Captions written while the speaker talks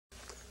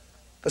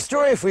A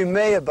story, if we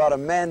may, about a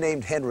man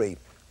named Henry.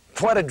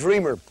 Quite a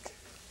dreamer.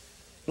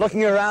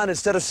 Looking around,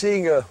 instead of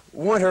seeing a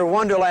winter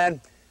wonderland,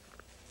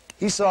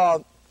 he saw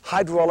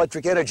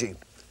hydroelectric energy,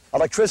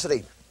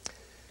 electricity.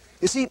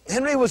 You see,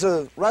 Henry was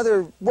a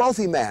rather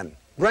wealthy man,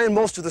 ran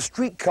most of the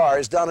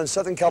streetcars down in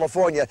Southern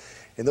California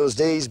in those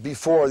days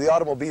before the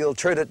automobile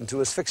turned it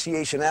into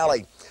asphyxiation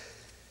alley.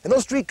 And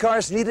those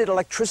streetcars needed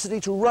electricity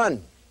to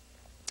run.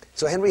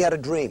 So Henry had a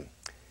dream.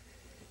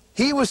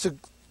 He was to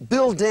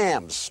build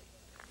dams,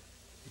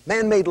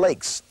 man-made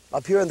lakes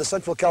up here in the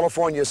Central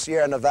California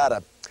Sierra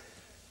Nevada,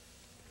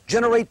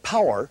 generate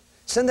power,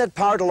 send that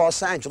power to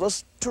Los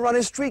Angeles to run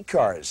his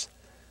streetcars.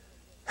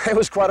 It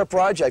was quite a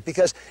project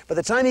because by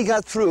the time he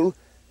got through,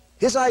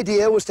 his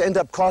idea was to end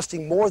up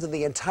costing more than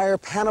the entire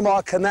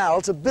Panama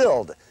Canal to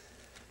build.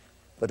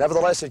 But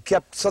nevertheless, it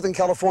kept Southern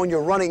California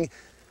running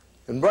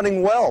and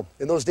running well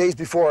in those days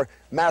before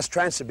mass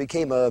transit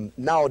became a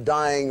now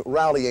dying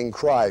rallying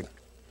cry.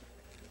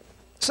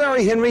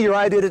 Sorry, Henry, your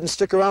idea didn't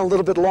stick around a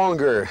little bit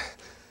longer.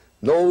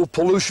 No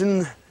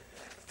pollution,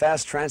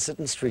 fast transit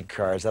and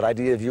streetcars. That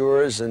idea of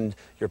yours and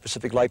your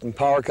Pacific Light and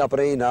Power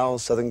Company, now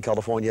Southern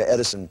California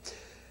Edison.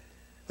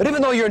 But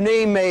even though your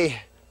name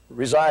may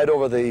reside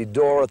over the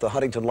door at the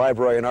Huntington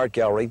Library and Art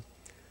Gallery,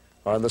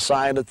 or on the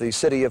sign at the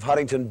city of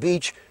Huntington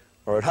Beach,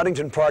 or at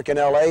Huntington Park in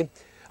LA,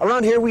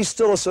 around here we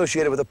still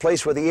associate it with a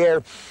place where the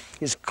air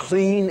is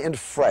clean and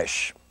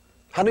fresh.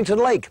 Huntington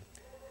Lake.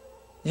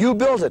 You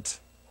built it,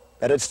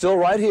 and it's still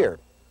right here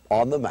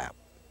on the map.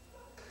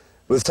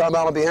 With Tom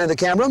Allen behind the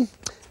camera,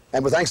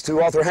 and with thanks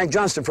to author Hank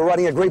Johnston for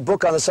writing a great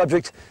book on the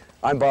subject,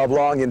 I'm Bob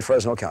Long in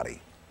Fresno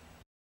County.